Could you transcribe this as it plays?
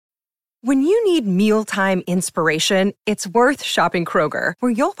When you need mealtime inspiration, it's worth shopping Kroger,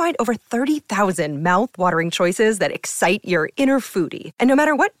 where you'll find over 30,000 mouth-watering choices that excite your inner foodie. And no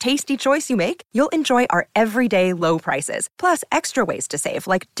matter what tasty choice you make, you'll enjoy our everyday low prices, plus extra ways to save,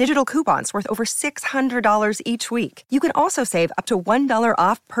 like digital coupons worth over $600 each week. You can also save up to $1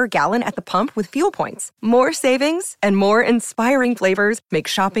 off per gallon at the pump with fuel points. More savings and more inspiring flavors make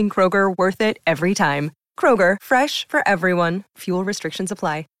shopping Kroger worth it every time. Kroger, fresh for everyone. Fuel restrictions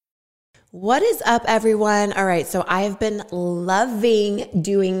apply. What is up, everyone? All right, so I have been loving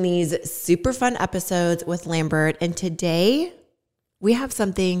doing these super fun episodes with Lambert, and today we have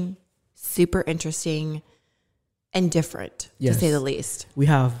something super interesting and different, to say the least. We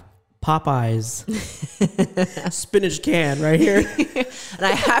have Popeye's spinach can right here. And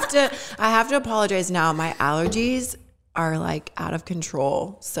I have to apologize now. My allergies are like out of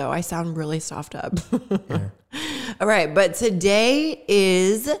control, so I sound really stuffed up. Yeah. All right, but today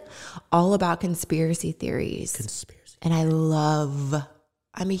is all about conspiracy theories. And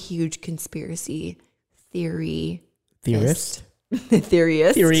I'm a huge conspiracy theorist. Theorist.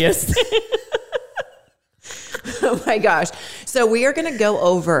 Oh my gosh. So we are going to go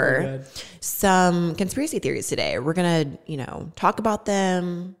over some conspiracy theories today. We're going to, talk about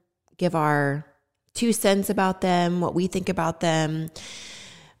them, give our 2 cents about them, what we think about them.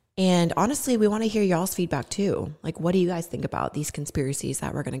 And honestly, we want to hear y'all's feedback too. Like, what do you guys think about these conspiracies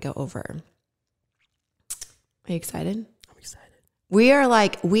that we're going to go over? Are you excited? I'm excited. We are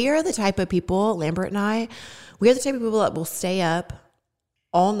the type of people, Lambert and I, we are the type of people that will stay up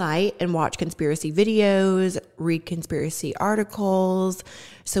all night and watch conspiracy videos, read conspiracy articles.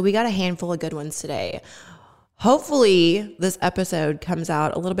 So we got a handful of good ones today. Hopefully this episode comes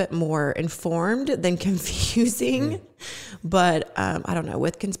out a little bit more informed than confusing. But I don't know.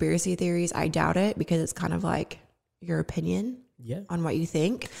 With conspiracy theories, I doubt it because it's kind of like your opinion on what you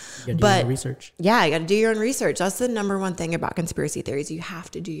think. You gotta do your own research. Yeah, you got to do your own research. That's the number one thing about conspiracy theories. You have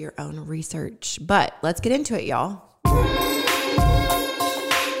to do your own research. But let's get into it, y'all.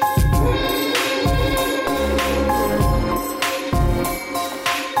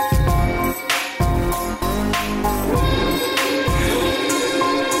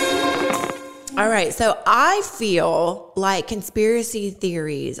 All right, so I feel like conspiracy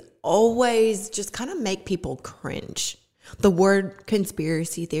theories always just kind of make people cringe. The word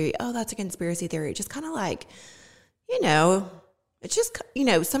conspiracy theory, oh, that's a conspiracy theory. Just kind of like, it's just,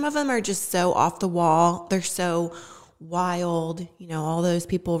 some of them are just so off the wall. They're so wild, all those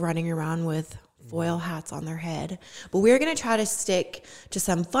people running around with foil hats on their head. But we're going to try to stick to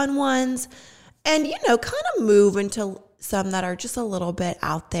some fun ones and, kind of move into some that are just a little bit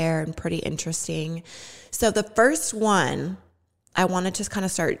out there and pretty interesting. So the first one, I want to just kind of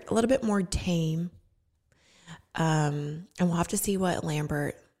start a little bit more tame. And we'll have to see what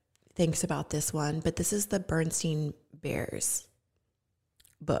Lambert thinks about this one. But this is the Bernstein Bears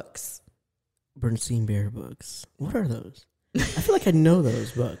books. Bernstein Bear books. What are those? I feel like I know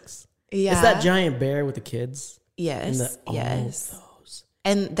those books. Yeah. It's that giant bear with the kids. Yes. Yes. Those.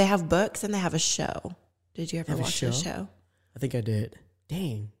 And they have books and they have a show. Did you ever watch the show? I think I did.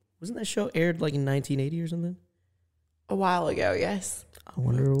 Dang. Wasn't that show aired like in 1980 or something? A while ago, yes. I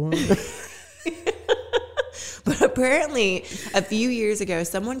wonder why. But apparently, a few years ago,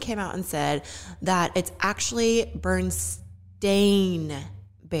 someone came out and said that it's actually Bernstein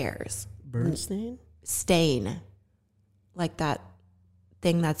bears. Bernstein? Stain. Like that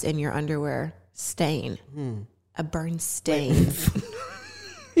thing that's in your underwear. Stain. A Bernstein.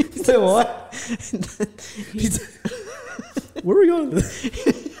 So what? Where are we going?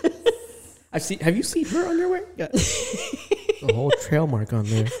 Have you seen her underwear? Got a whole trail mark on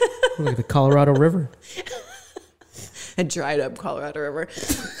there. Like the Colorado River. A dried up Colorado River.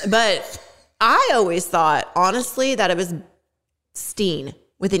 But I always thought, honestly, that it was Steen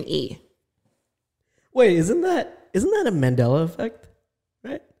with an E. Wait, isn't that a Mandela effect?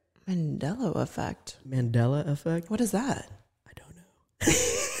 Right? Mandela effect. Mandela effect? What is that? I don't know.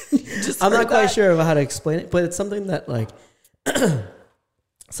 I'm not quite sure about how to explain it, but it's something that like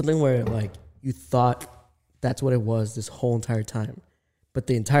something where like you thought that's what it was this whole entire time. But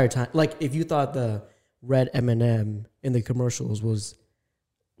the entire time, like if you thought the red M&M in the commercials was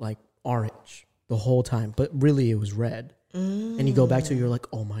like orange the whole time, but really it was red. And you go back to it, you're like,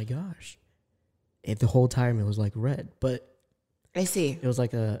 oh my gosh. The whole time it was like red, but I see. It was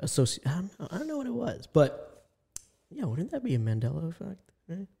like I don't know what it was, but yeah, wouldn't that be a Mandela effect?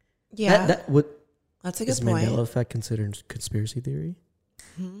 Right? Yeah. That's a good is point. Mandela effect considered conspiracy theory?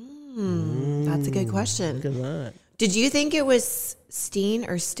 That's a good question. Look at that. Did you think it was Steen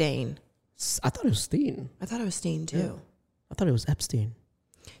or Stain? I thought it was Steen. I thought it was Steen too. Yeah. I thought it was Epstein.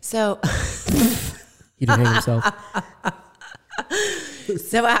 So He didn't hang himself.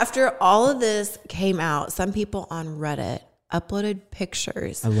 So after all of this came out, some people on Reddit uploaded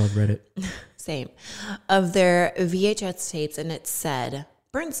pictures. I love Reddit. Same. Of their VHS tapes, and it said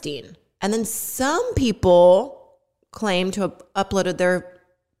Bernstein. And then some people claimed to have uploaded their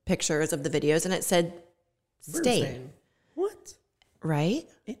pictures of the videos, and it said Stain. Bernstein. What? Right?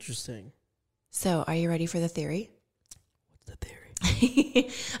 Interesting. So are you ready for the theory? What's the theory?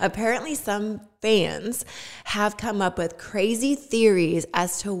 Apparently, some fans have come up with crazy theories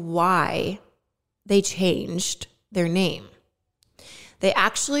as to why they changed their name. They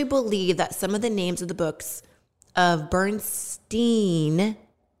actually believe that some of the names of the books of Bernstein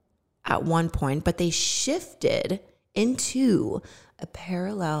at one point, but they shifted into a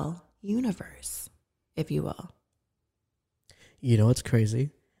parallel universe, if you will. You know what's crazy?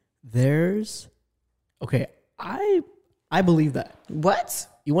 I believe that. What?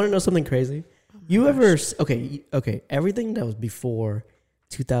 You want to know something crazy? Okay, everything that was before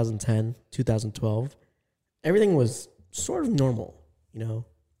 2010, 2012, everything was sort of normal,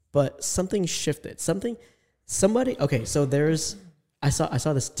 but something shifted. Okay, so I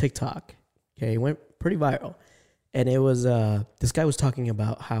saw this TikTok, okay, it went pretty viral, and it was, this guy was talking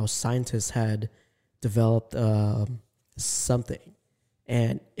about how scientists had developed something,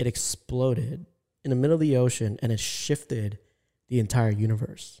 and it exploded in the middle of the ocean, and it shifted the entire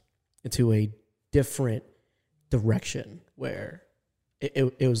universe into a different direction where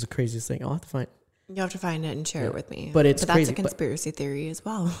it was the craziest thing. I'll have to find. You have to find it and share it with me. But that's crazy. A conspiracy theory as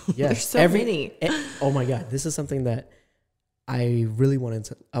well. Yeah, There's so many. Oh my God, this is something that I really want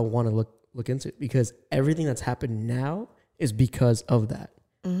to look into, because everything that's happened now is because of that.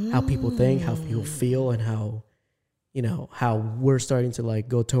 How people think, how people feel, and how we're starting to like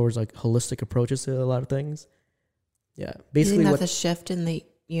go towards like holistic approaches to a lot of things. Yeah, basically, you think that's a shift in the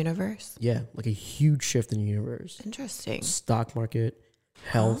universe? Yeah, like a huge shift in the universe. Interesting. Stock market,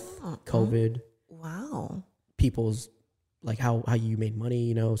 health, COVID. Wow. People's like how you made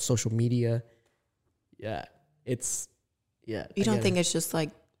money, social media. Yeah, You don't think it's just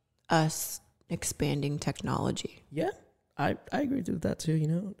like us expanding technology? Yeah, I agree with that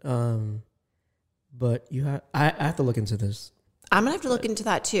too. But I have to look into this. I'm gonna have to look into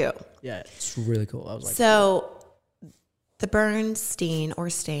that too. Yeah, it's really cool. I was like, so the Bernstein or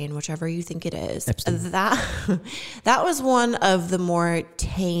Stain, whichever you think it is, that was one of the more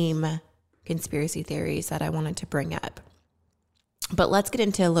tame conspiracy theories that I wanted to bring up. But let's get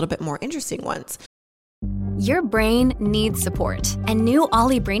into a little bit more interesting ones. Your brain needs support, and new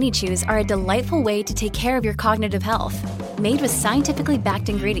Ollie Brainy Chews are a delightful way to take care of your cognitive health. Made with scientifically backed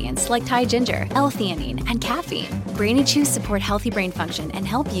ingredients like Thai ginger, L-theanine, and caffeine, Brainy Chews support healthy brain function and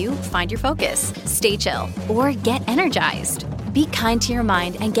help you find your focus, stay chill, or get energized. Be kind to your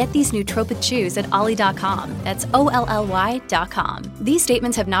mind and get these nootropic chews at ollie.com. That's OLLY.com. These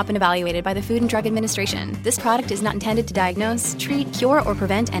statements have not been evaluated by the Food and Drug Administration. This product is not intended to diagnose, treat, cure, or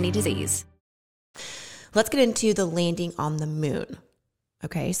prevent any disease. Let's get into the landing on the moon.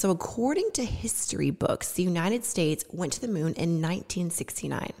 Okay, so according to history books, the United States went to the moon in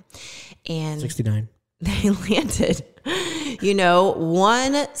 1969. And 69. They landed,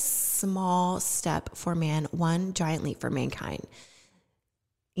 one small step for man, one giant leap for mankind.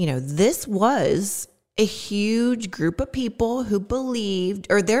 This was a huge group of people who believed,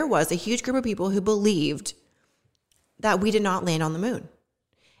 or there was a huge group of people who believed that we did not land on the moon.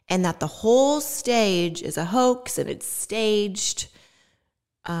 And that the whole stage is a hoax and it's staged.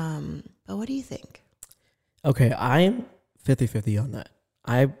 But what do you think? Okay, I'm 50-50 on that.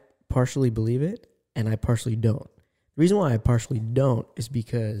 I partially believe it and I partially don't. The reason why I partially don't is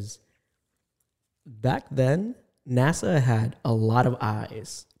because back then, NASA had a lot of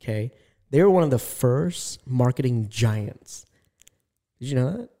eyes, okay? They were one of the first marketing giants. Did you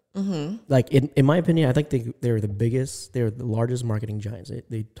know that? Mm-hmm. Like in my opinion, I think they were the biggest. They were the largest marketing giants.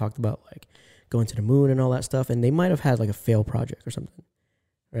 They talked about like going to the moon and all that stuff, and they might have had like a failed project or something,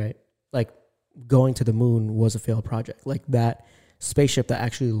 right? Like going to the moon was a failed project. Like that spaceship that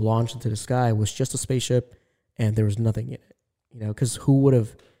actually launched into the sky was just a spaceship, and there was nothing in it, Because who would have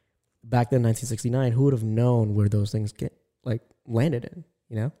back then, 1969? Who would have known where those things landed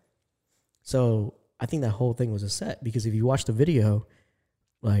in? So I think that whole thing was a set, because if you watch the video.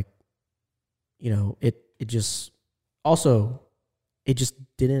 It just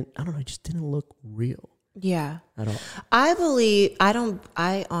didn't, I don't know, it just didn't look real. Yeah. At all.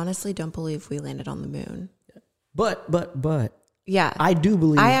 I honestly don't believe we landed on the moon. But. Yeah. I do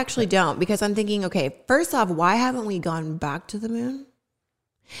believe. I actually don't, because I'm thinking, okay, first off, why haven't we gone back to the moon?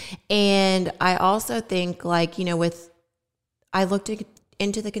 And I also think I looked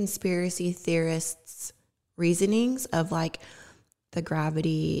into the conspiracy theorists' reasonings of like the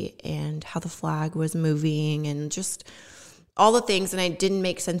gravity and how the flag was moving and just all the things. And it didn't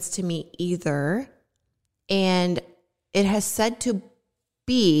make sense to me either. And it has said to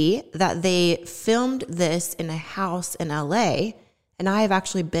be that they filmed this in a house in LA. And I have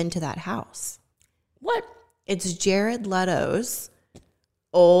actually been to that house. What? It's Jared Leto's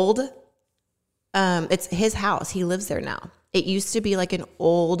old, it's his house. He lives there now. It used to be like an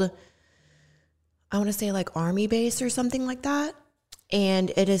old, I want to say like army base or something like that.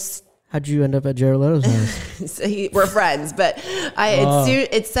 And it is. How'd you end up at Jared Leto's house? So we're friends, but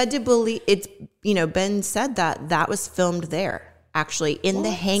it's said to believe, it's, you know, Ben said that was filmed there actually in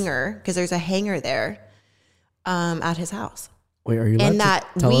the hangar, because there's a hangar there at his house. Wait, are you allowed and to that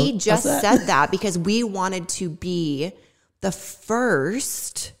tell we us just that? said that because we wanted to be the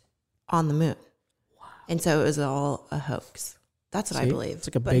first on the moon. Wow. And so it was all a hoax. That's what I believe. It's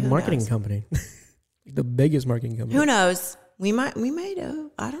like a But big who marketing knows? company. The biggest marketing company. Who knows? We might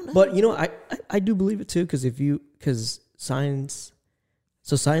have. I don't know. But you know, I do believe it too, because science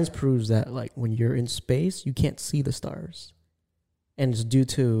proves that like when you're in space, you can't see the stars. And it's due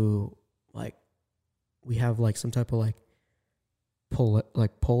to like, we have like some type of like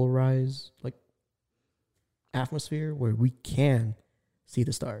polarized like atmosphere where we can see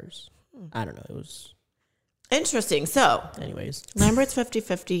the stars. I don't know. It was interesting. So anyways. Lambert's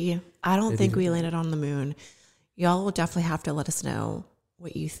 50-50. I don't think we 50-50. landed on the moon. Y'all will definitely have to let us know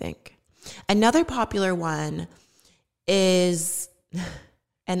what you think. Another popular one is,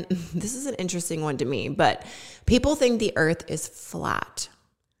 and this is an interesting one to me, but people think the earth is flat.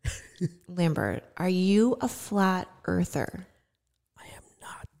 Lambert, are you a flat earther? I am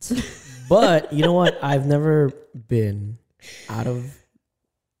not. But you know what? I've never been out of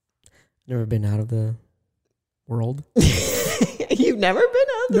the world. You've never been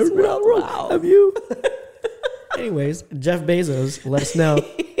out of this Never been out of the world. Wow. Have you? Anyways, Jeff Bezos, let us know.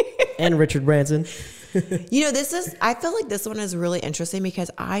 And Richard Branson. You know, I feel like this one is really interesting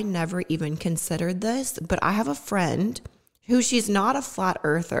because I never even considered this, but I have a friend who, she's not a flat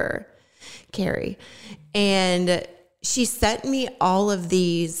earther, Carrie, and she sent me all of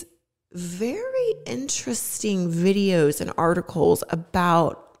these very interesting videos and articles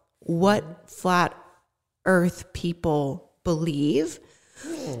about what flat earth people believe.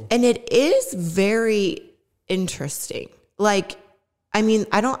 And it is very interesting. Like, I mean,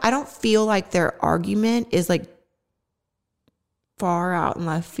 I don't feel like their argument is like far out in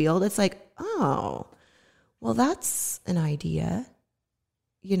left field. It's like, oh, well, that's an idea,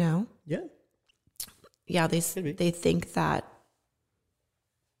 you know? Yeah. Yeah, they think that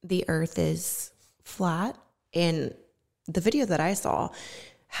the earth is flat. And the video that I saw,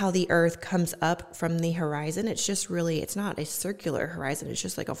 how the earth comes up from the horizon, it's not a circular horizon. It's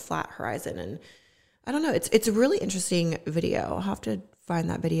just like a flat horizon. And I don't know. It's a really interesting video. I'll have to find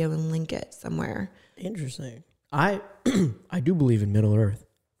that video and link it somewhere. Interesting. I do believe in Middle Earth.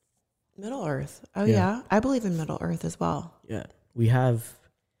 Middle Earth. Oh, Yeah. yeah. I believe in Middle Earth as well. Yeah. We have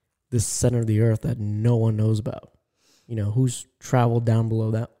this center of the earth that no one knows about. You know, who's traveled down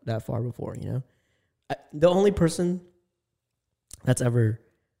below that far before, you know? The only person that's ever,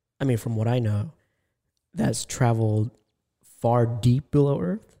 I mean, from what I know, that's traveled far deep below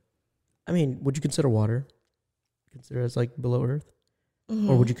Earth. I mean, would you consider water as like below Earth? Mm-hmm.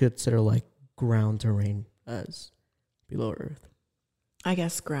 Or would you consider like ground terrain as below Earth? I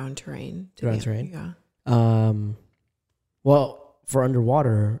guess ground terrain. Ground terrain? Yeah. Well, for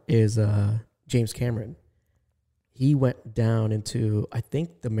underwater is James Cameron. He went down into, I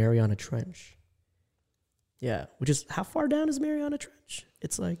think, the Mariana Trench. Yeah, which is, how far down is Mariana Trench?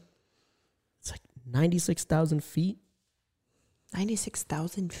 It's like 96,000 feet.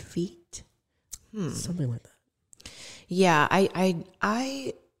 96,000 feet? Something like that. Yeah, I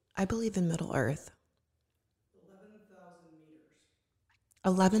believe in Middle Earth.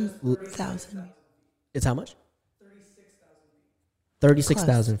 11,000. It's how much?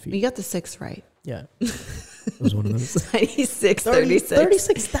 36,000 feet. You got the 6 right. Yeah. It was one of those. 96, 36.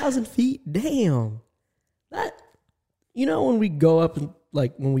 36,000 feet. Damn. That, you know, when we go up and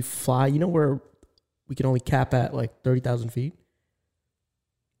like when we fly, you know where we can only cap at like 30,000 feet?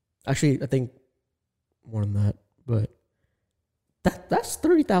 Actually, I think more than that, but that's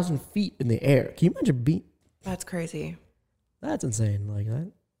 30,000 feet in the air. Can you imagine being? That's crazy. That's insane. Like,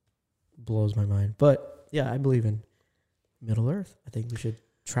 that blows my mind. But yeah, I believe in Middle Earth. I think we should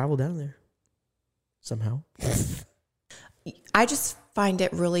travel down there somehow. I just find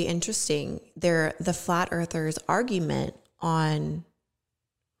it really interesting. The flat earthers' argument on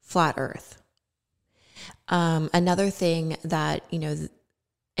flat Earth. Another thing that, you know,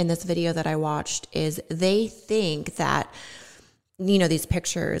 in this video that I watched is they think that, you know, these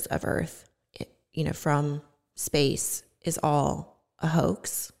pictures of Earth, you know, from space is all a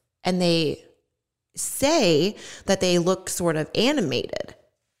hoax. And they say that they look sort of animated.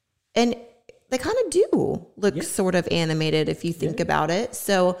 And they kind of do look sort of animated if you think about it.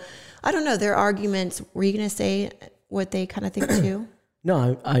 So I don't know. Their arguments, were you going to say what they kind of think too?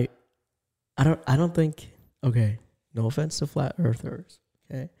 No, I don't think, okay, no offense to flat earthers,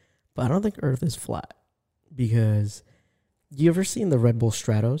 okay? But I don't think Earth is flat because you ever seen the Red Bull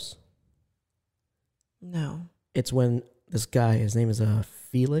Stratos? No. It's when this guy, his name is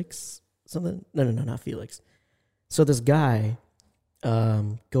Felix something. No, not Felix. So this guy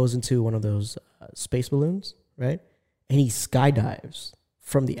goes into one of those space balloons, right? And he skydives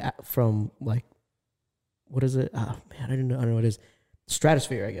from like, what is it? Oh man, I don't know what it is.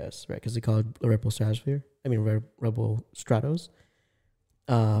 Stratosphere, I guess, right? Because they call it the Red Bull Stratosphere. I mean, Red Bull Stratos.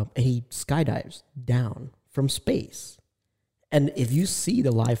 And he skydives down from space. And if you see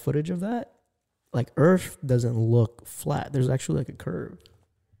the live footage of that, like Earth doesn't look flat. There's actually like a curve.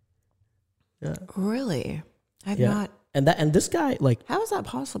 Yeah. Really? I've not. And this guy, like, how is that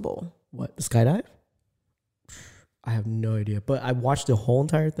possible? What, the skydive? I have no idea. But I watched the whole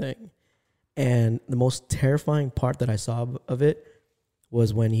entire thing. And the most terrifying part that I saw of it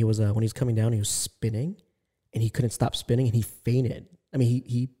was when he was coming down, he was spinning and he couldn't stop spinning and he fainted. I mean,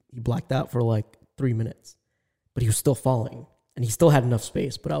 he blacked out for like 3 minutes, but he was still falling and he still had enough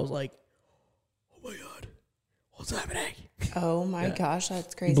space. But I was like, oh my God, what's happening? Oh my gosh,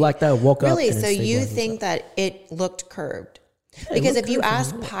 that's crazy. He blacked out, woke up. Really? So you think that it looked curved? Yeah, because if you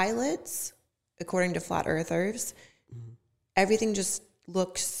ask pilots, according to flat earthers, everything just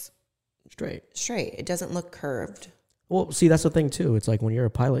looks straight. It doesn't look curved. Well, see, that's the thing too. It's like when you're a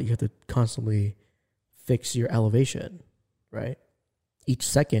pilot, you have to constantly fix your elevation, right? Each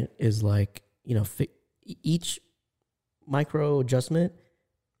second is like, you know, each micro adjustment,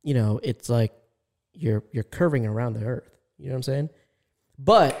 you know, it's like you're curving around the Earth. You know what I'm saying?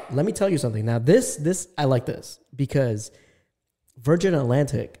 But let me tell you something. Now, this I like this because Virgin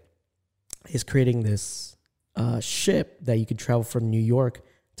Atlantic is creating this ship that you could travel from New York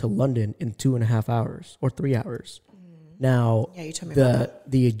to London in 2.5 hours or 3 hours. Now, you told me about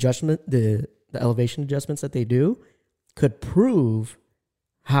that. the adjustment, the elevation adjustments that they do could prove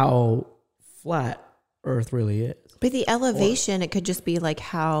how flat Earth really is. But the elevation, it could just be like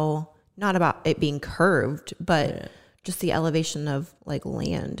how, not about it being curved, but just the elevation of like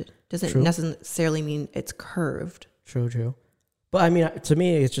land doesn't necessarily mean it's curved. True. But I mean, to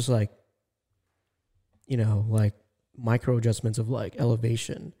me, it's just like, you know, like micro adjustments of like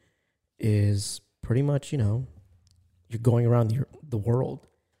elevation is pretty much, you know, you're going around the world.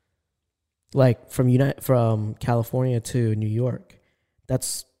 Like from California to New York,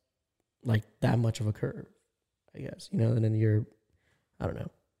 that's like that much of a curve, I guess, you know, and then I don't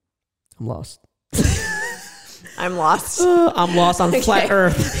know. I'm lost. I'm lost. I'm lost on flat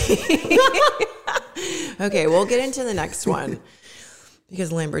Earth. Okay, we'll get into the next one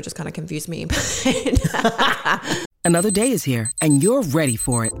because Lambert just kind of confused me. Another day is here and you're ready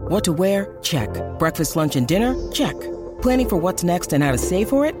for it. What to wear? Check. Breakfast, lunch, and dinner? Check. Planning for what's next and how to save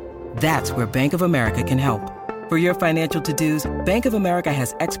for it? That's where Bank of America can help. For your financial to-dos, Bank of America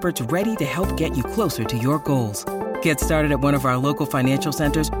has experts ready to help get you closer to your goals. Get started at one of our local financial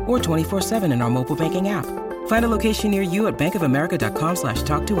centers or 24/7 in our mobile banking app. Find a location near you at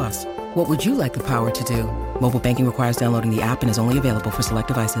bankofamerica.com/talktous. What would you like the power to do? Mobile banking requires downloading the app and is only available for select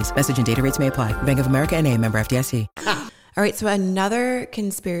devices. Message and data rates may apply. Bank of America NA, member FDIC. All right, so another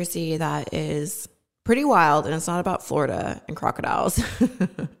conspiracy that is pretty wild, and it's not about Florida and crocodiles.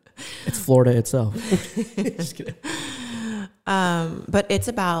 It's Florida itself. Just kidding. But it's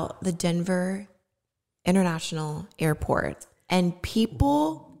about the Denver International Airport. And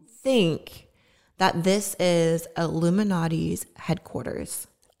people think that this is Illuminati's headquarters.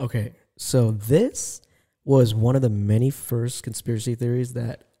 Okay, so this was one of the many first conspiracy theories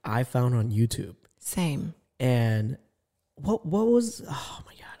that I found on YouTube. Same. And what was, oh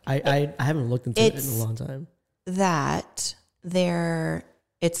my God, I haven't looked into it in a long time. That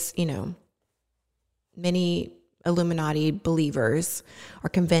it's, you know, many Illuminati believers are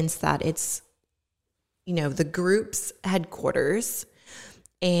convinced that it's, you know, the group's headquarters.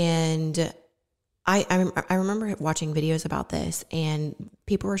 And I remember watching videos about this, and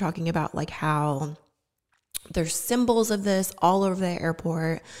people were talking about like how there's symbols of this all over the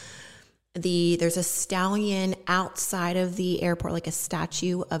airport. There's a stallion outside of the airport, like a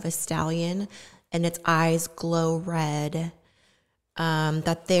statue of a stallion, and its eyes glow red.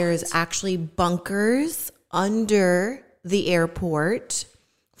 That there's actually bunkers under the airport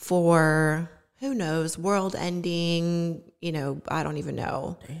for, who knows, world ending, I don't even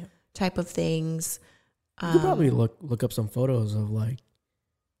know, type of things. You could probably look up some photos of like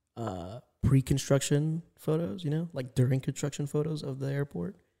pre-construction photos, like during construction photos of the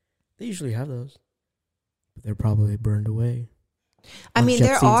airport. They usually have those, but they're probably burned away. I mean,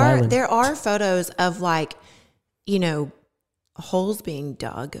 there are photos of like, holes being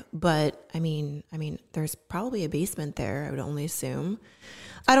dug, but I mean, there's probably a basement there, I would only assume.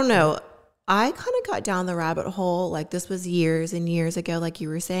 I don't know. I kind of got down the rabbit hole. Like, this was years and years ago, like you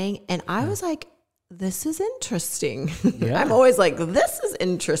were saying. And I was like, this is interesting. Yeah. I'm always like, this is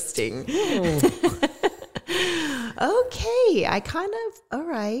interesting. Okay. All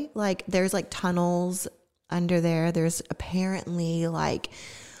right. Like, there's like tunnels under there. There's apparently like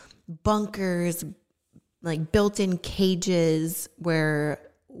bunkers, like built-in cages where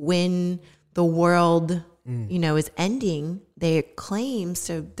when the world, is ending, they claim,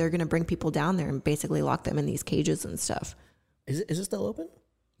 so they're going to bring people down there and basically lock them in these cages and stuff. Is it still open?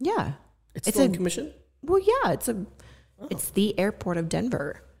 Yeah. It's still in commission? Well, yeah, it's the airport of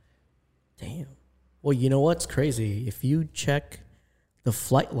Denver. Damn. Well, you know what's crazy? If you check the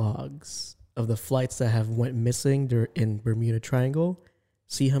flight logs of the flights that have went missing in Bermuda Triangle,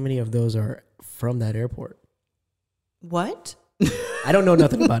 see how many of those are from that airport. What? I don't know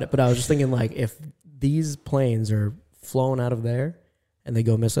nothing about it, but I was just thinking, like, if these planes are flown out of there and they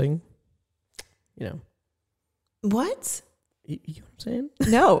go missing, What? You know what I'm saying?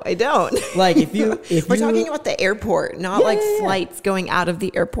 No, I don't. Like, if we're talking about the airport, not flights going out of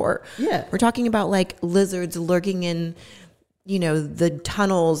the airport. Yeah. We're talking about like lizards lurking in, the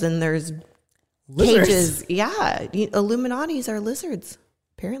tunnels, and there's cages. Yeah. Illuminatis are lizards,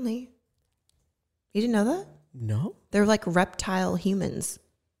 apparently. You didn't know that? No. They're like reptile humans.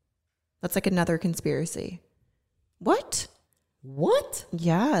 That's like another conspiracy. What?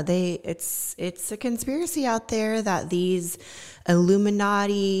 Yeah, it's a conspiracy out there that these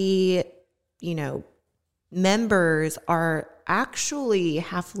Illuminati, members are actually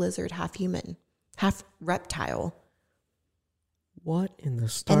half lizard, half human, half reptile. What in the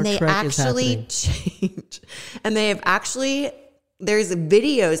Star Trek is happening? And they actually change. And they have actually, there's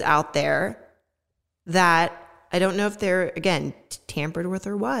videos out there that I don't know if they're, again, tampered with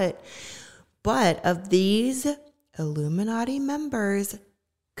or what, but of these Illuminati members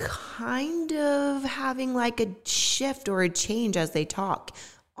kind of having like a shift or a change as they talk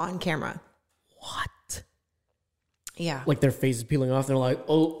on camera. What? Yeah. Like their face is peeling off. They're like,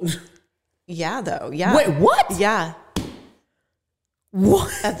 oh. Yeah, though. Yeah. Wait, what? Yeah.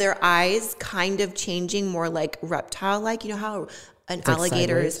 What? Of their eyes kind of changing more like reptile-like. You know how an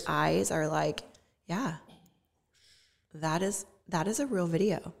alligator's eyes are like, yeah. That is a real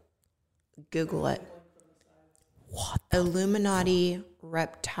video. Google it. What? Illuminati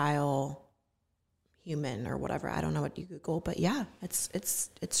reptile human or whatever. I don't know what you Google, but yeah,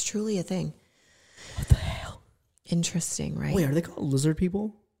 it's truly a thing. What the hell? Interesting, right? Wait, are they called lizard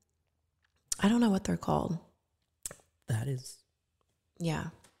people? I don't know what they're called. That is. Yeah.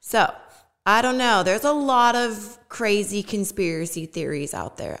 So, I don't know. There's a lot of crazy conspiracy theories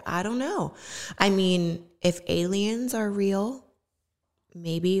out there. I don't know. I mean, if aliens are real,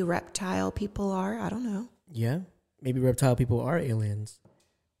 maybe reptile people are. I don't know. Yeah. Maybe reptile people are aliens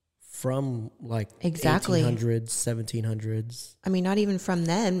from like exactly 1800s, 1700s. I mean, not even from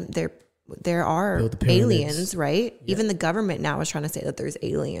them. There are aliens, right? Yeah. Even the government now is trying to say that there's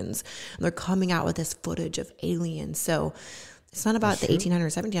aliens. And they're coming out with this footage of aliens. So it's not about the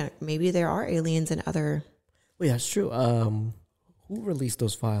 1800s, 1700s. Maybe there are aliens in other. Wait, that's true. Who released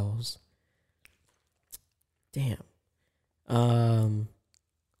those files? Damn.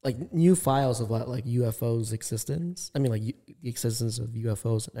 Like new files of like UFOs existence. I mean, like the existence of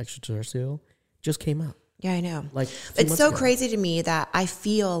UFOs and extraterrestrial just came out. Yeah, I know. Like it's so crazy to me that I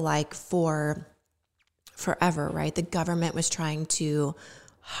feel like for forever, right? The government was trying to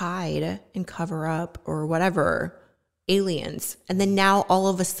hide and cover up or whatever aliens, and then now all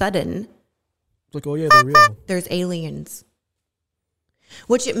of a sudden, it's like, oh yeah, they're real. There's aliens.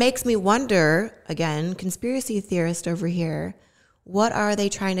 Which it makes me wonder, again, conspiracy theorist over here, what are they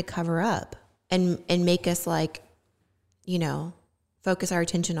trying to cover up and make us like, focus our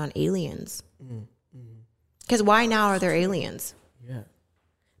attention on aliens? Because why now are there aliens? Yeah.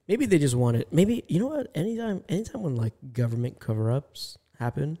 Maybe they just want it. Maybe, you know what? Anytime when like government cover-ups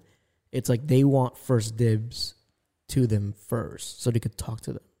happen, it's like they want first dibs to them first so they could talk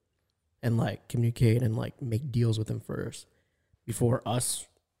to them and like communicate and like make deals with them first before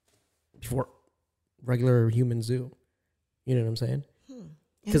regular humans do. You know what I'm saying?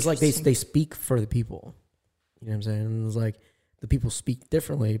 Because like they speak for the people. You know what I'm saying? And it's like the people speak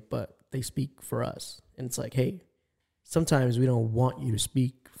differently, but they speak for us. And it's like, hey, sometimes we don't want you to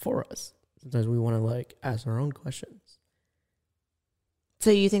speak for us. Sometimes we want to like ask our own questions. So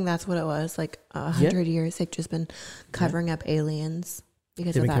you think that's what it was? Like 100 years, they've just been covering up aliens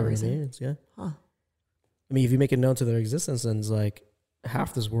because of that reason? Aliens, yeah. Huh. I mean, if you make it known to their existence, then it's like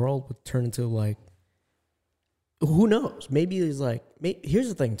half this world would turn into like, who knows? Maybe it's like, here's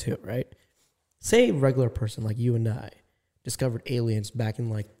the thing too, right? Say a regular person like you and I discovered aliens back in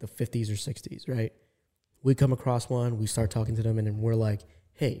like the 50s or 60s, right? We come across one, we start talking to them, and then we're like,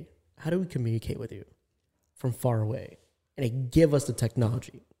 hey, how do we communicate with you from far away? And they give us the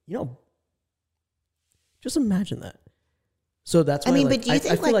technology. You know, just imagine that. So that's why, I mean, like, but do you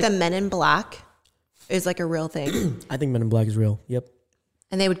think like the Men in Black is like a real thing? I think Men in Black is real. Yep.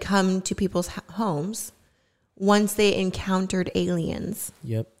 And they would come to people's homes once they encountered aliens.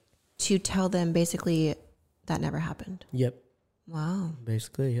 Yep. To tell them basically that never happened. Yep. Wow.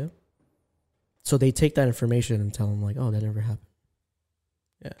 Basically, yeah. So they take that information and tell them like, oh, that never happened.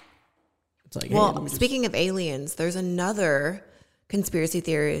 Yeah. It's like, well, hey, speaking of aliens, there's another conspiracy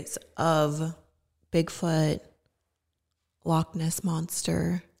theories of Bigfoot, Loch Ness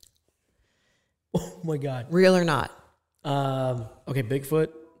Monster. Oh my God. Real or not? Okay, Bigfoot,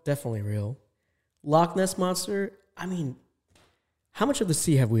 definitely real. Loch Ness Monster, I mean, how much of the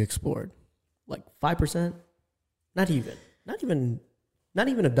sea have we explored? Like 5%? Not even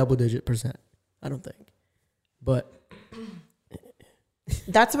a double-digit percent, I don't think. But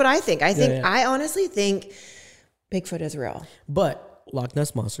that's what I think. I honestly think Bigfoot is real. But Loch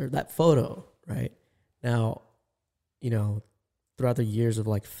Ness Monster, that photo, right? Now, you know, throughout the years of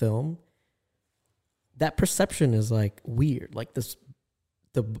like film, that perception is like weird. Like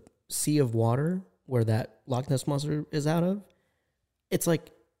the sea of water where that Loch Ness Monster is out of, it's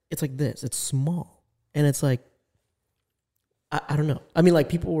like this. It's small. And it's like, I don't know. I mean, like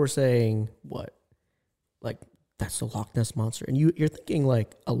people were saying, what? Like, that's the Loch Ness Monster. And you're thinking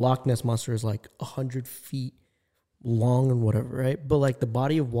like a Loch Ness Monster is like 100 feet long and whatever, right? But like the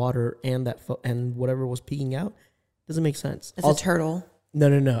body of water and that and whatever was peeking out doesn't make sense. It's also, a turtle.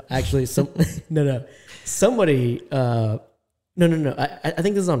 No. Actually, no. Somebody, no. I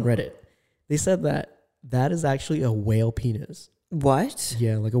think this is on Reddit. They said that is actually a whale penis. What?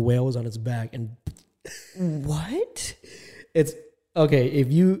 Yeah, like a whale was on its back and. What? It's okay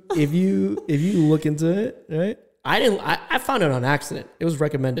if you look into it, right? I found it on accident. It was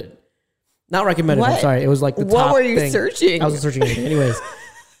recommended. Not recommended, what? I'm sorry. It was like the top What were you thing. searching? I was searching it. Anyways.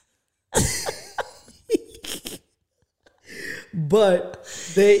 But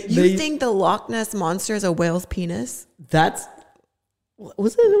You think the Loch Ness Monster is a whale's penis?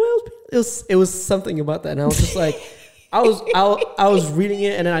 Was it a whale's penis? It was something about that. And I was just like, I was reading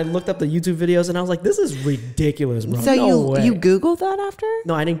it and then I looked up the YouTube videos and I was like, this is ridiculous, bro. So no you Googled that after?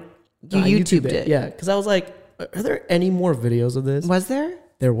 No, I didn't. You YouTubed it. Yeah, because I was like, are there any more videos of this? Was there?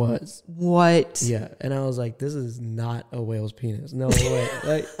 There was. What? Yeah, and I was like, this is not a whale's penis. No way.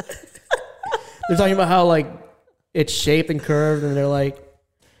 Like, they're talking about how like it's shaped and curved, and they're like,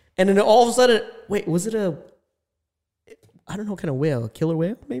 and then all of a sudden, wait, was it I don't know what kind of whale, a killer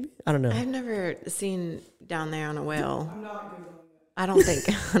whale, maybe? I don't know. I've never seen down there on a whale. I'm not Googling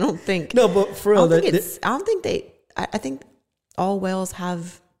it. I don't think. No, but for real, I think all whales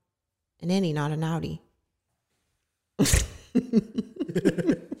have an innie, not an outie.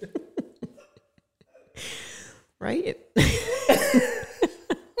 Right?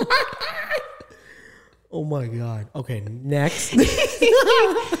 Oh my God. Okay, next.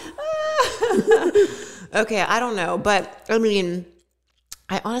 Okay, I don't know. But I mean,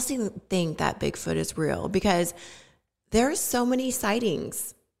 I honestly think that Bigfoot is real because there are so many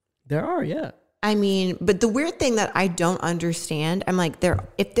sightings. There are, yeah. I mean, but the weird thing that I don't understand, I'm like,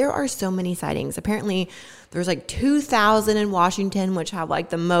 if there are so many sightings, apparently there's like 2,000 in Washington, which have like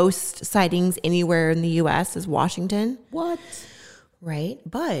the most sightings anywhere in the U.S. is Washington. What? Right?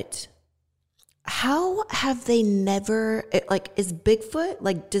 But how have they never, does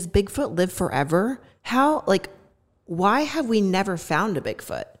Bigfoot live forever? Why have we never found a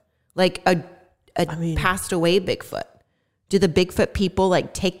Bigfoot? Like a passed away Bigfoot? Do the Bigfoot people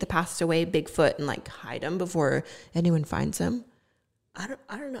like take the passed away Bigfoot and like hide him before anyone finds him? I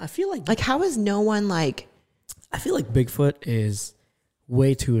don't know. I feel like how is no one like? I feel like Bigfoot is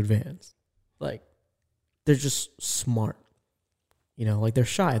way too advanced. Like they're just smart. You know, like they're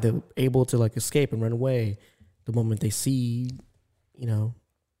shy. They're able to like escape and run away the moment they see, you know,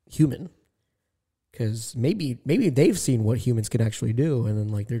 human. Because maybe they've seen what humans can actually do, and then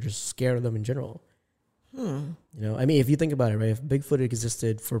like they're just scared of them in general. You know, I mean, if you think about it, right? If Bigfoot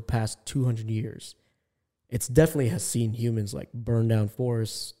existed for past 200 years, it's definitely has seen humans like burn down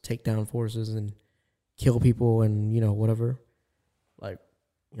forests, take down forests, and kill people, and whatever. Like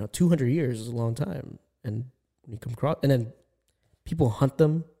 200 years is a long time, and when you come across, and then people hunt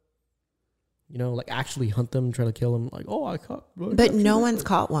them. Like actually hunt them, try to kill them. Like, oh, I caught. But no one's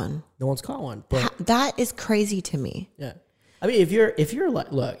caught one. No one's caught one. But that is crazy to me. Yeah, I mean, if you're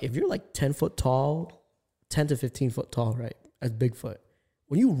like 10 foot tall, 10 to 15 foot tall, right, as Bigfoot,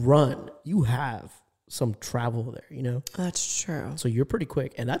 when you run, you have some travel there. That's true. So you're pretty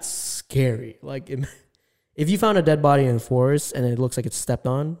quick, and that's scary. Like, if you found a dead body in the forest and it looks like it's stepped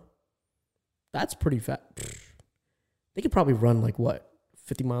on, that's pretty fast. They could probably run like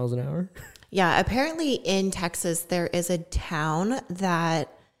 50 miles an hour. Yeah, apparently in Texas, there is a town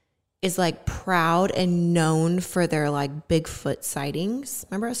that is like proud and known for their like Bigfoot sightings.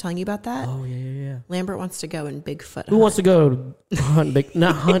 Remember I was telling you about that? Oh, yeah. Lambert wants to go and Bigfoot Who wants to go hunt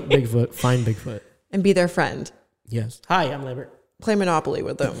not hunt Bigfoot, find Bigfoot. And be their friend. Yes. Hi, I'm Lambert. Play Monopoly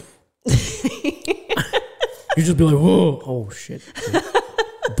with them. You just be like, whoa, oh shit.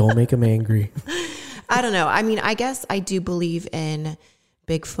 Don't make him angry. I don't know. I mean, I guess I do believe in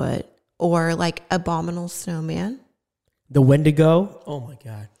Bigfoot or like abominable snowman. The Wendigo. Oh my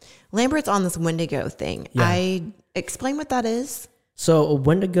God. Lambert's on this Wendigo thing. Yeah. I explain what that is. So a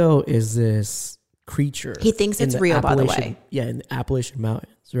Wendigo is this creature. He thinks it's real, by the way. Yeah, in the Appalachian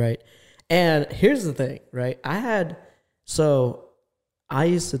Mountains, right? And here's the thing, right? I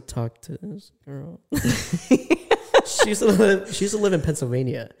used to talk to this girl. She used to live in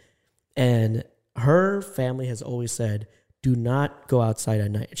Pennsylvania, and her family has always said, do not go outside at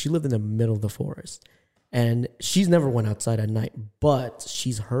night. She lived in the middle of the forest, and she's never went outside at night, but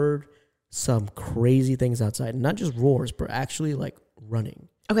she's heard some crazy things outside, not just roars, but actually like running.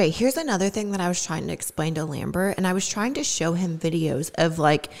 Okay, here's another thing that I was trying to explain to Lambert, and I was trying to show him videos of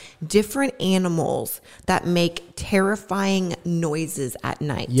like different animals that make terrifying noises at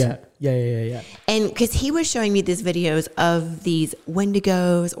night. Yeah. And because he was showing me these videos of these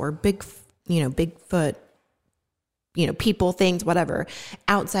Wendigos or Bigfoot, people, things, whatever,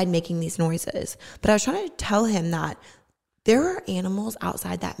 outside making these noises. But I was trying to tell him that there are animals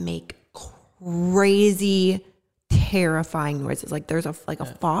outside that make crazy, terrifying noises. Like there's a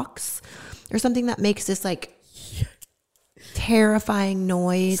fox or something that makes this like terrifying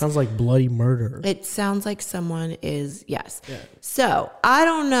noise. Sounds like bloody murder. It sounds like someone is, yes. Yeah. So I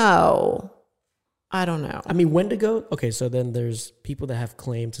don't know. I mean, Wendigo. Okay, so then there's people that have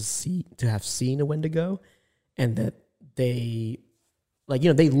claimed to have seen a Wendigo, and that they, like,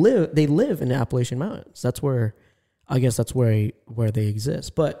 they live in the Appalachian Mountains. That's where, I guess that's where they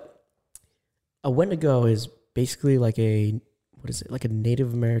exist. But a Wendigo is basically like like a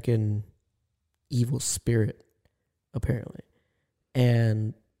Native American evil spirit, apparently.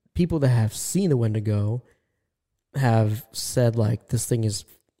 And people that have seen the Wendigo have said like this thing is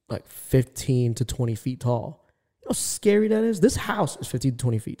like 15 to 20 feet tall. You know how scary that is? This house is 15 to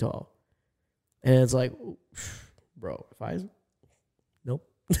 20 feet tall. And it's like, bro, nope.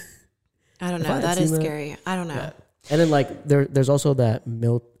 I don't know. That is scary. I don't know. Yeah. And then like there's also that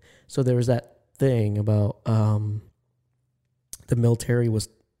so there was that thing about the military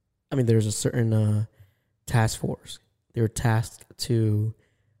there's a certain task force. They were tasked to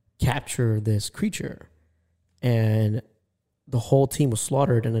capture this creature, and the whole team was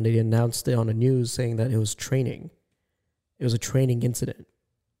slaughtered, and then they announced it on the news saying that it was training. It was a training incident.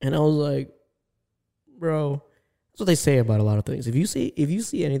 And I was like, bro, that's what they say about a lot of things. If you see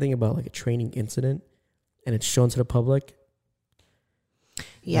anything about like a training incident and it's shown to the public,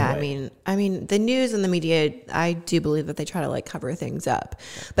 yeah, no, I mean, the news and the media, I do believe that they try to like cover things up.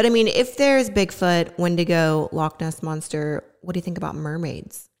 But I mean, if there's Bigfoot, Wendigo, Loch Ness Monster, what do you think about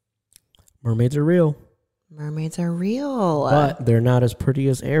mermaids? Mermaids are real. Mermaids are real. But they're not as pretty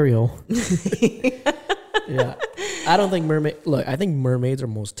as Ariel. Yeah. I don't think I think mermaids are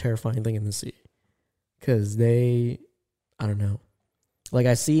the most terrifying thing in the sea. Because I don't know. Like,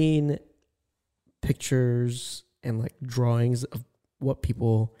 I've seen pictures and like drawings of what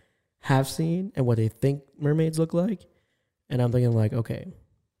people have seen and what they think mermaids look like. And I'm thinking like, okay,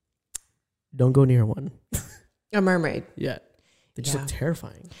 don't go near one. A mermaid. Yeah. They just look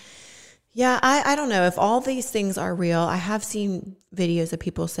terrifying. Yeah, I don't know if all these things are real. I have seen videos of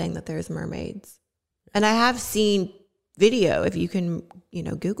people saying that there's mermaids. And I have seen video, if you can,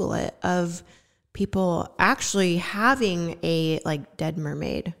 Google it, of people actually having a like dead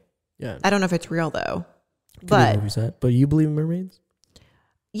mermaid. Yeah. I don't know if it's real though. But you believe in mermaids?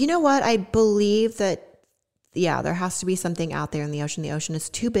 You know what? I believe that yeah, there has to be something out there in the ocean. The ocean is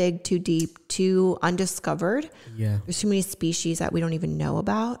too big, too deep, too undiscovered. Yeah. There's too many species that we don't even know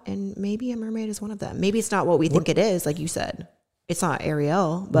about. And maybe a mermaid is one of them. Maybe it's not what we think it is, like you said. It's not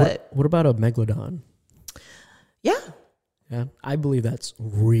Ariel, but. What about a megalodon? Yeah. Yeah. I believe that's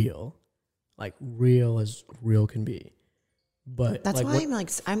real. Like real as real can be. But that's like, why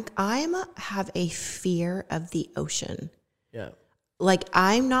I'm have a fear of the ocean. Yeah. Like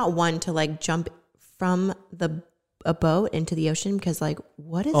I'm not one to like jump from a boat into the ocean because like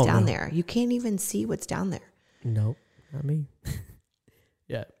what is down there? You can't even see what's down there. Nope, not me.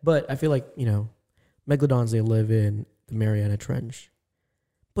 Yeah, but I feel like, megalodons, they live in the Mariana Trench.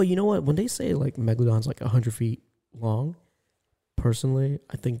 But you know what? When they say like megalodons like 100 feet long, personally,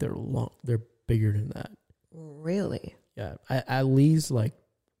 I think they're they're bigger than that. Really? Yeah, at least like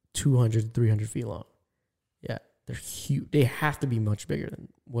 200, 300 feet long. Yeah, they're huge. They have to be much bigger than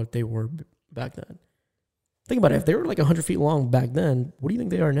what they were back then. Think about it. If they were like 100 feet long back then, what do you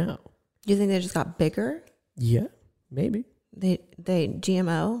think they are now? Do you think they just got bigger? Yeah, maybe. They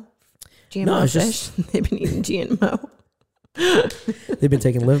GMO No, it's fish. They've been eating GMO. They've been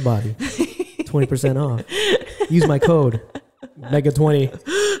taking Live Body. 20% off. Use my code MEGA20.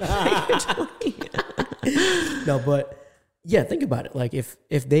 No, but yeah, think about it. Like if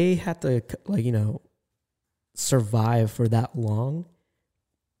they had to survive for that long,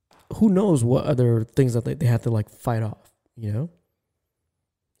 who knows what other things that they have to like fight off, And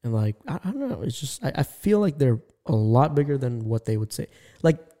like, I don't know. It's just, I feel like they're a lot bigger than what they would say.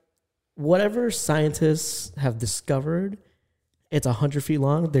 Like whatever scientists have discovered, it's 100 feet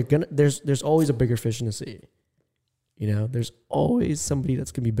long. There's always a bigger fish in the sea. There's always somebody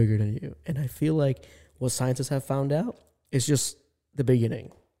that's going to be bigger than you. And I feel like what scientists have found out is just the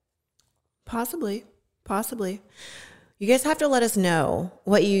beginning. Possibly. You guys have to let us know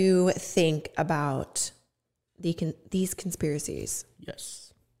what you think about these conspiracies.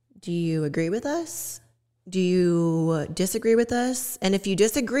 Yes. Do you agree with us? Do you disagree with us? And if you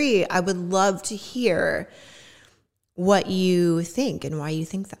disagree, I would love to hear what you think and why you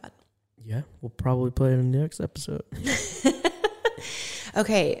think that. Yeah, we'll probably play it in the next episode.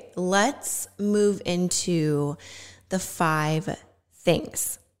 Okay, let's move into the 5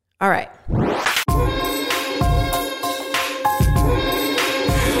 things. All right.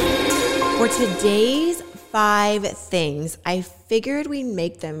 For today's 5 things, I figured we'd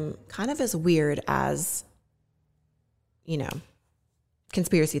make them kind of as weird as,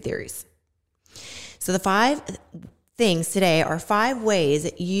 conspiracy theories. So the 5 things today are 5 ways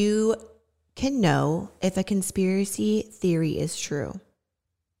that you can know if a conspiracy theory is true.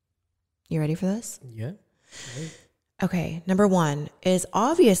 You ready for this? Yeah. Right. Okay, number 1 is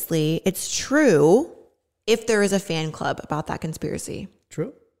obviously it's true if there is a fan club about that conspiracy.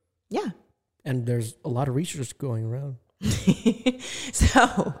 True. Yeah. And there's a lot of research going around.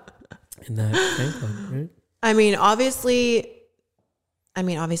 So. In that fan club, right? I mean, obviously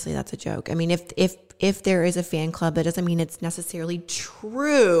that's a joke. I mean, if there is a fan club, that doesn't mean it's necessarily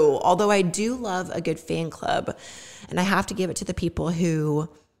true. Although I do love a good fan club, and I have to give it to the people who,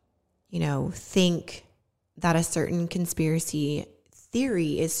 think that a certain conspiracy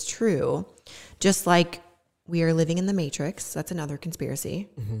theory is true. Just like we are living in the Matrix. That's another conspiracy.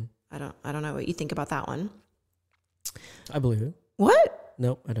 Mm-hmm. I don't know what you think about that one. I believe it. What?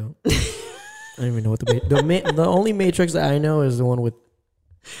 Nope, I don't. I don't even know what the only Matrix that I know is the one with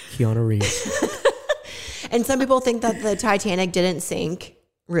Keanu Reeves. And some people think that the Titanic didn't sink.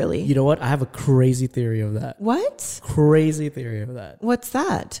 Really? You know what? I have a crazy theory of that. What? Crazy theory of that. What's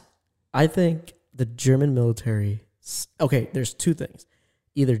that? I think the German military... Okay, there's 2 things.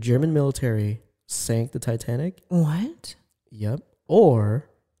 Either German military sank the Titanic. What? Yep. Or...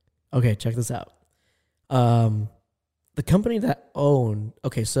 Okay, check this out. The company that owned...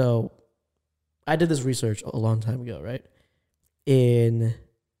 Okay, so I did this research a long time ago, right? In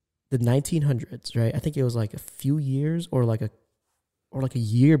the 1900s, right? I think it was like a few years or like a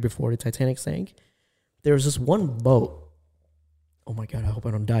year before the Titanic sank. There was this one boat. Oh my God, I hope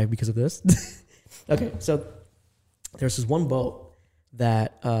I don't die because of this. Okay, so there's this one boat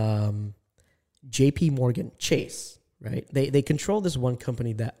that JP Morgan Chase, right? They control this one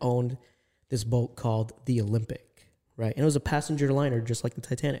company that owned this boat called the Olympic, right? And it was a passenger liner just like the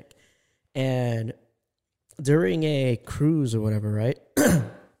Titanic. And during a cruise or whatever, right?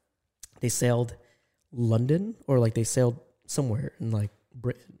 They sailed London or like they sailed somewhere in like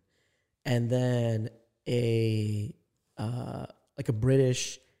Britain. And then a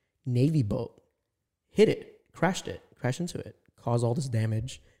British Navy boat hit it, crashed into it, caused all this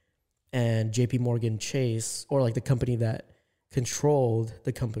damage. And JP Morgan Chase, or like the company that controlled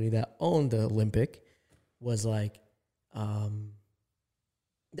the company that owned the Olympic, was like, what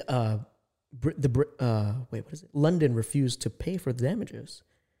is it? London refused to pay for the damages.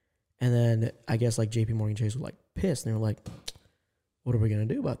 And then I guess like JP Morgan Chase was like pissed, and they were like, what are we going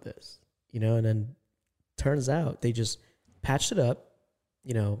to do about this? And then turns out they just patched it up,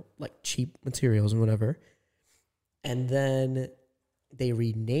 like cheap materials and whatever. And then they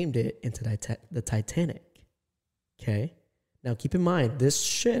renamed it into the Titanic. Okay. Now keep in mind, this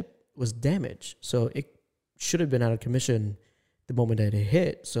ship was damaged. So it should have been out of commission the moment that it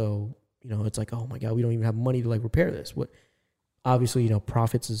hit. So, it's like, oh my God, we don't even have money to like repair this. What? Obviously,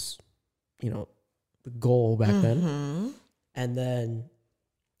 profits is, the goal back then. And then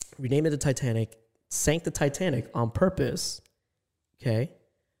renamed it the Titanic, sank the Titanic on purpose. Okay.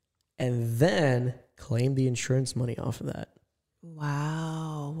 And then claimed the insurance money off of that.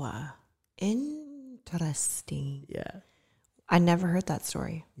 Wow. Interesting. Yeah. I never heard that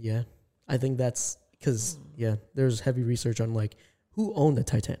story. Yeah. I think that's because, there's heavy research on like who owned the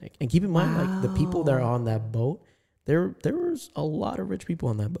Titanic. And keep in mind, like the people that are on that boat, there was a lot of rich people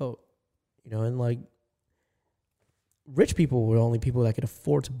on that boat, and like rich people were the only people that could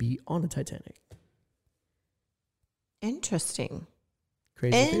afford to be on the Titanic. Interesting.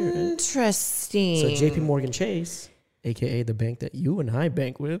 Crazy theory, right? Interesting. So JP Morgan Chase, aka the bank that you and I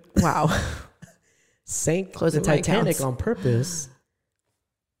bank with, wow, sank the Titanic on purpose.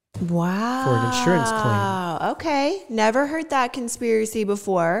 Wow. For an insurance claim. Okay. Never heard that conspiracy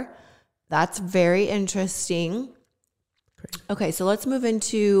before. That's very interesting. Crazy. Okay, so let's move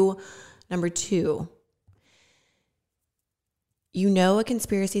into number 2. A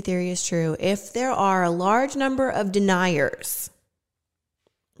conspiracy theory is true if there are a large number of deniers,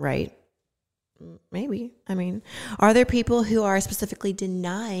 right? Maybe. Are there people who are specifically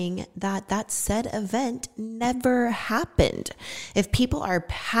denying that said event never happened? If people are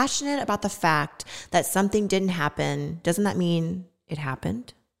passionate about the fact that something didn't happen, doesn't that mean it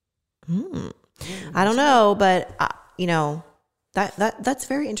happened? I don't know, but that's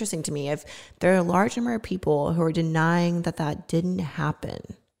very interesting to me. If there are a large number of people who are denying that didn't happen,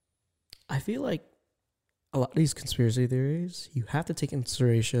 I feel like a lot of these conspiracy theories, you have to take into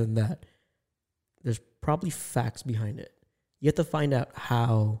consideration that there's probably facts behind it. You have to find out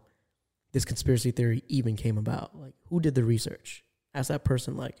how this conspiracy theory even came about. Like, who did the research? Ask that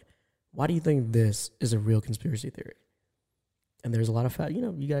person, like, why do you think this is a real conspiracy theory? And there's a lot of fact, you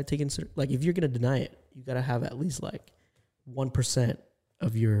got to take into, like, if you're going to deny it, you got to have at least like 1%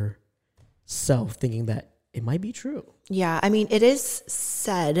 of your self thinking that it might be true. Yeah. It is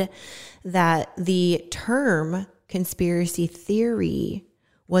said that the term conspiracy theory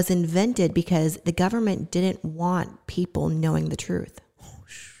was invented because the government didn't want people knowing the truth.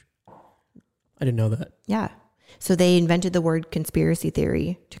 I didn't know that. Yeah. So they invented the word conspiracy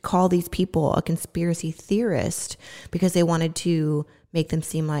theory to call these people a conspiracy theorist because they wanted to make them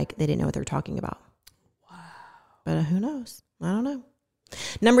seem like they didn't know what they were talking about. Wow. But who knows? I don't know.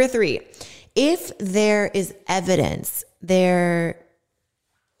 Number 3, if there is evidence, there,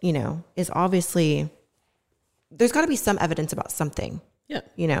 is obviously, there's got to be some evidence about something. Yeah.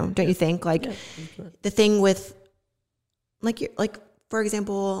 Don't you think? Like the thing with like for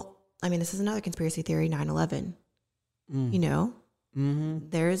example, this is another conspiracy theory, 9/11.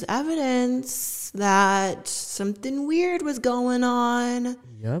 There's evidence that something weird was going on.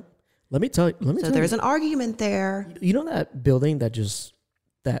 Yep. Let me tell you. So there's an argument there. You know that building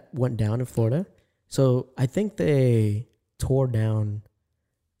that went down in Florida? So I think they tore down,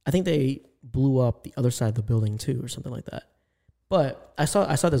 I think they blew up the other side of the building too, or something like that. But I saw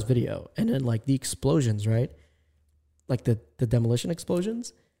this video, and then like the explosions, right? Like the demolition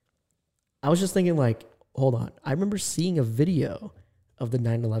explosions. I was just thinking, like, hold on. I remember seeing a video of the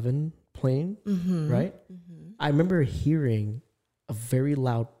 9/11 plane, right? Mm-hmm. I remember hearing a very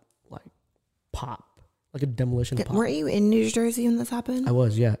loud like pop, like a demolition pop. Weren't you in New Jersey when this happened? I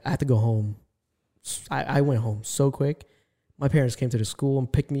was, yeah. I had to go home. I went home so quick. My parents came to the school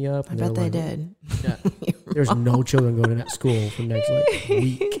and picked me up. I bet they did. Yeah, there's no children going to that school for the next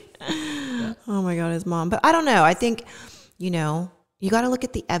week. Yeah. Oh my God, his mom. But I don't know. I think, you got to look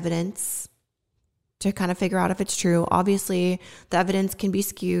at the evidence to kind of figure out if it's true. Obviously, the evidence can be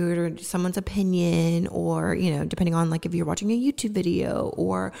skewed or someone's opinion or, depending on like if you're watching a YouTube video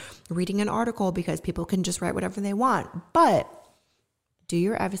or reading an article, because people can just write whatever they want. But do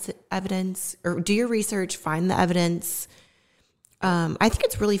your evidence or do your research, find the evidence. I think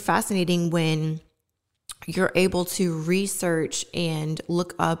it's really fascinating when you're able to research and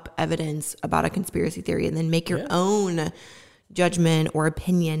look up evidence about a conspiracy theory and then make your own judgment or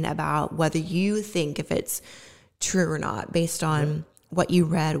opinion about whether you think if it's true or not based on what you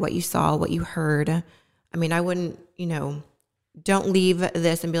read, what you saw, what you heard. I mean, I wouldn't, don't leave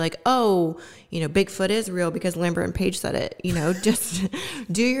this and be like, oh, Bigfoot is real because Lambert and Page said it. Just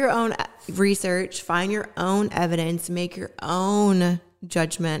do your own research, find your own evidence, make your own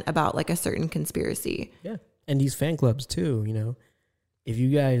judgment about like a certain conspiracy. Yeah. And these fan clubs too, if you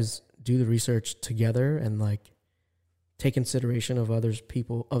guys do the research together and like take consideration of other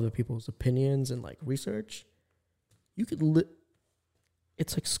people's opinions and like research, you could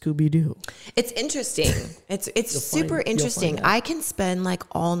it's like Scooby-Doo. It's interesting. It's super interesting. I can spend like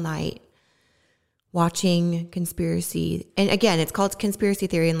all night watching conspiracy. And again, it's called conspiracy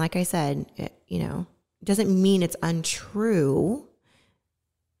theory. And like I said, it doesn't mean it's untrue.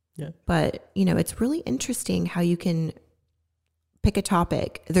 Yeah. But, it's really interesting how you can pick a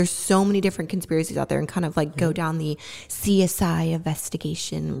topic. There's so many different conspiracies out there and kind of like go down the CSI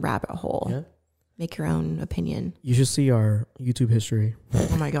investigation rabbit hole. Yeah. Make your own opinion. You should see our YouTube history.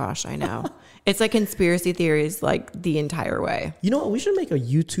 Oh my gosh, I know. It's like conspiracy theories like the entire way. You know what? We should make a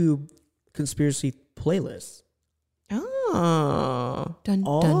YouTube conspiracy playlist. Oh. Dun,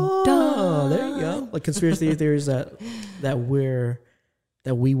 dun, dun. There you go. Like conspiracy theories that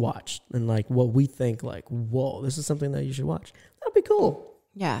we watched and like what we think like, whoa, this is something that you should watch. That'd be cool.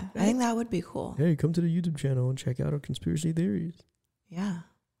 Yeah, I think that would be cool. Hey, come to the YouTube channel and check out our conspiracy theories. Yeah.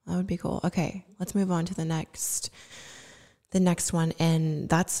 That would be cool. Okay, let's move on to the next one, and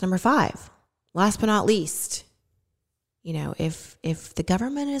that's number 5. Last but not least, if the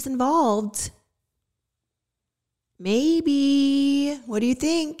government is involved, maybe, what do you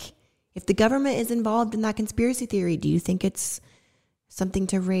think? If the government is involved in that conspiracy theory, do you think it's something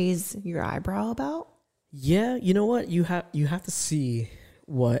to raise your eyebrow about? Yeah, you know what? You have to see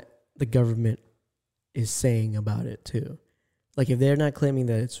what the government is saying about it too. Like, if they're not claiming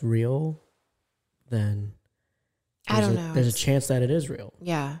that it's real, then I don't know. There's a chance that it is real.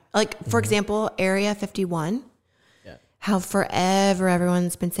 Yeah. Like, for example, Area 51. Yeah. How forever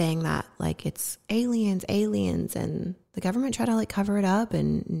everyone's been saying that. Like, it's aliens. And the government tried to, like, cover it up.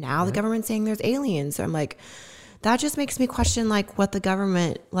 And now the government's saying there's aliens. So I'm like, that just makes me question, like, what the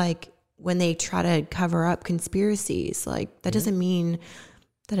government, like, when they try to cover up conspiracies. Like, that doesn't mean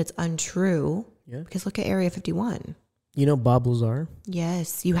that it's untrue. Yeah. Because look at Area 51. You know Bob Lazar?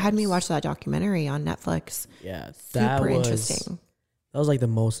 Yes. You had me watch that documentary on Netflix. Yeah. Super interesting. That was like the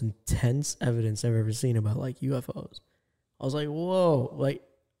most intense evidence I've ever seen about like UFOs. I was like, whoa. Like,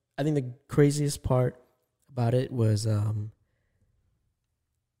 I think the craziest part about it was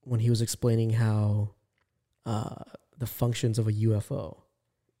when he was explaining how the functions of a UFO.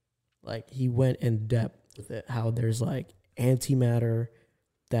 Like, he went in depth with it, how there's like antimatter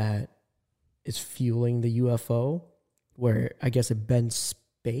that is fueling the UFO, where I guess it bends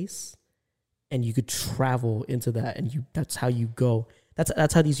space, and you could travel into that, and that's how you go.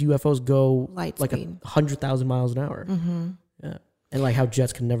 That's how these UFOs go, light like speed. 100,000 miles an hour. Mm-hmm. Yeah, and like how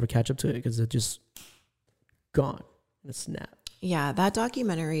jets can never catch up to it because it's just gone in a snap. Yeah, that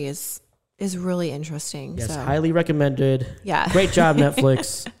documentary is really interesting. Yes, so. highly recommended. Yeah, great job,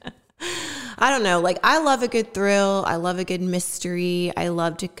 Netflix. I don't know. Like, I love a good thrill. I love a good mystery. I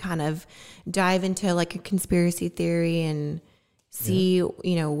love to kind of dive into like a conspiracy theory and see,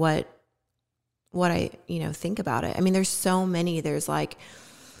 what I, think about it. I mean, there's so many. There's like,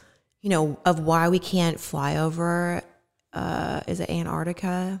 of why we can't fly over, is it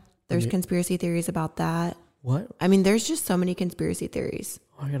Antarctica? There's conspiracy theories about that. What? I mean, there's just so many conspiracy theories.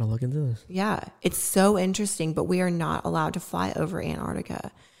 Oh, I gotta look into this. Yeah, it's so interesting, but we are not allowed to fly over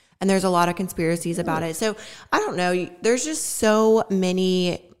Antarctica. And there's a lot of conspiracies about it. So I don't know. There's just so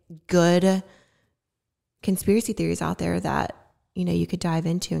many good conspiracy theories out there that, you could dive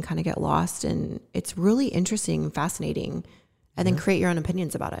into and kind of get lost. And it's really interesting and fascinating. And then create your own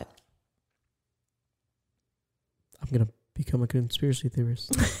opinions about it. I'm going to become a conspiracy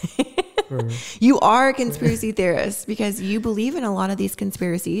theorist. You are a conspiracy theorist because you believe in a lot of these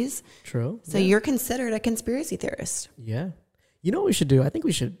conspiracies. True. So you're considered a conspiracy theorist. Yeah. You know what we should do? I think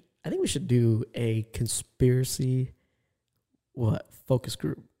we should do a conspiracy focus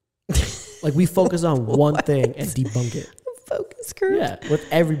group. Like, we focus on one thing and debunk it. Focus group. Yeah, with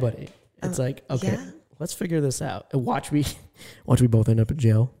everybody. It's like, okay, let's figure this out. And watch we both end up in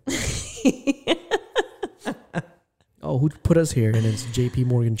jail. Oh, who put us here? And it's JP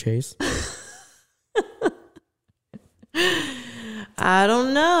Morgan Chase. I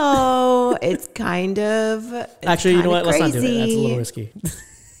don't know. It's kind of actually, you know what? Crazy. Let's not do it. That's a little risky.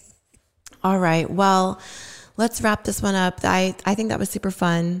 All right. Well, let's wrap this one up. I think that was super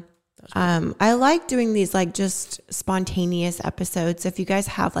fun. I like doing these like just spontaneous episodes. If you guys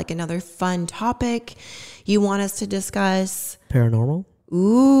have like another fun topic you want us to discuss. Paranormal.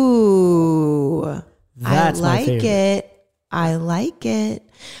 Ooh. That's I like my favorite. it. I like it.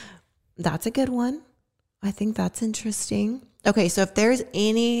 That's a good one. I think that's interesting. Okay, so if there's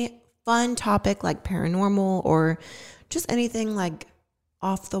any fun topic like paranormal or just anything like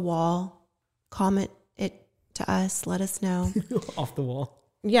off the wall, comment it to us. Let us know. Off the wall.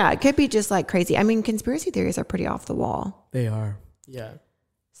 Yeah, it could be just like crazy. I mean, conspiracy theories are pretty off the wall. They are. Yeah.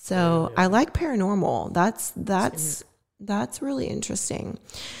 So I like paranormal. That's really interesting.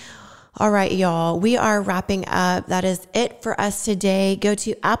 All right, y'all. We are wrapping up. That is it for us today. Go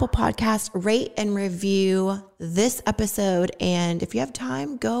to Apple Podcast, rate and review this episode. And if you have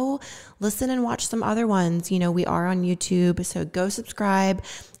time, go listen and watch some other ones. You know, we are on YouTube, so go subscribe.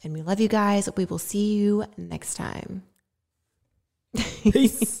 And we love you guys. We will see you next time.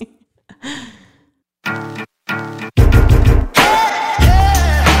 Peace.